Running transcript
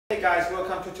Hey guys,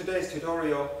 welcome to today's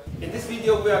tutorial. In this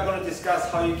video we are going to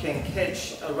discuss how you can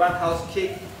catch a roundhouse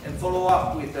kick and follow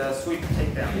up with a sweep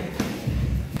takedown.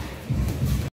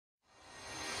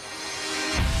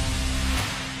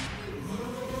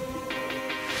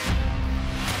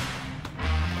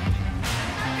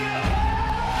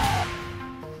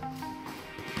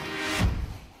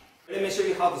 Let me show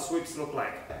you how the sweeps look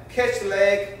like. Catch the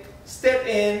leg, step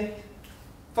in,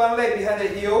 front leg behind the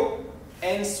heel,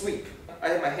 and sweep. I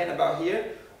have my hand about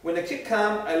here. When the kick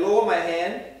comes, I lower my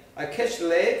hand, I catch the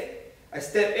leg, I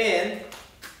step in,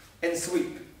 and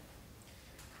sweep.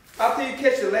 After you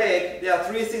catch the leg, there are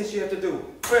three things you have to do.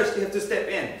 First, you have to step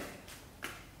in,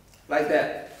 like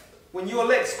that. When your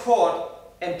leg's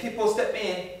caught and people step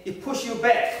in, it pushes you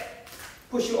back,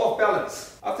 push you off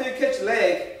balance. After you catch the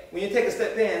leg, when you take a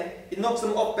step in, it knocks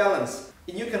them off balance.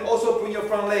 And you can also bring your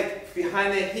front leg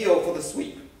behind the heel for the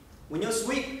sweep. When you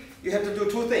sweep, you have to do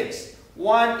two things.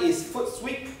 One is foot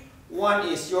sweep, one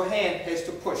is your hand has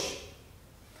to push.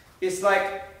 It's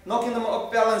like knocking them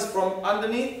off balance from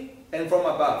underneath and from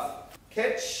above.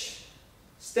 Catch,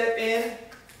 step in,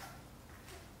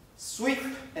 sweep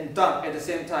and dump at the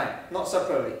same time, not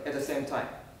separately, at the same time.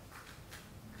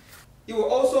 It will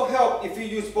also help if you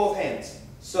use both hands.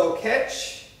 So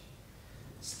catch,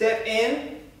 step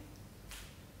in,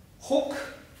 hook,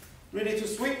 ready to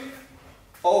sweep,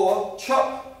 or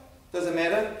chop, doesn't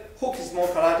matter. Hook is more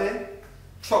karate,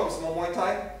 chop is more Muay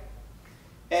Thai.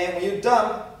 And when you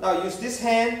dump, now use this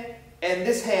hand and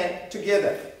this hand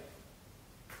together.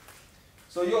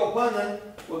 So your opponent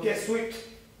will get swept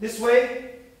this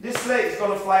way. This leg is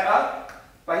going to fly up,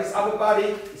 but his upper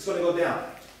body is going to go down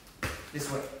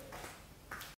this way.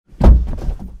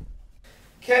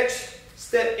 Catch,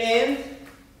 step in,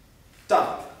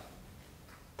 dump.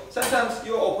 Sometimes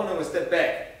your opponent will step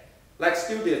back, like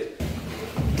Stu did.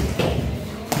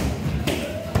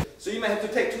 So you might have to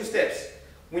take two steps.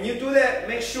 When you do that,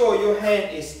 make sure your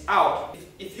hand is out.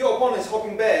 If your opponent is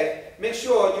hopping back, make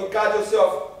sure you guard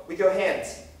yourself with your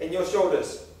hands and your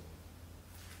shoulders.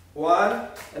 One,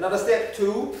 another step,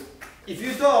 two. If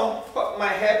you don't, what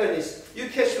might happen is you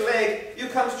catch the leg, you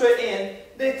come straight in,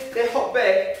 they hop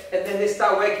back, and then they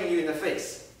start whacking you in the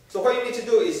face. So what you need to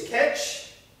do is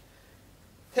catch,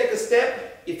 take a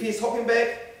step. If he's hopping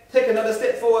back, take another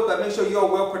step forward, but make sure you're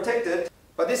well protected.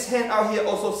 But this hand out here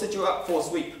also sets you up for a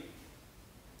sweep.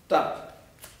 Dump.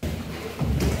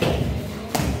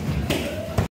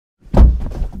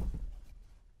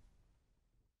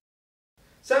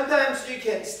 Sometimes you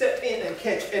can step in and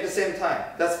catch at the same time.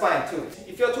 That's fine too.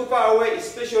 If you're too far away,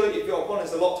 especially if your opponent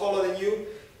is a lot taller than you,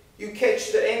 you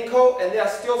catch the ankle and they are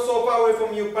still so far away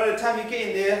from you. By the time you get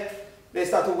in there, they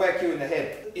start to whack you in the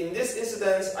head. In this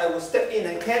instance, I will step in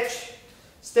and catch,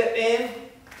 step in,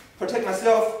 protect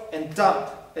myself, and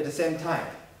dump at the same time.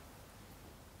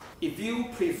 If you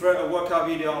prefer a workout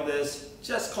video on this,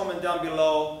 just comment down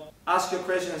below, ask your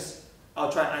questions.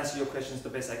 I'll try and answer your questions the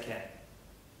best I can.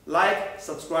 Like,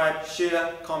 subscribe,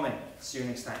 share, comment. See you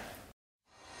next time.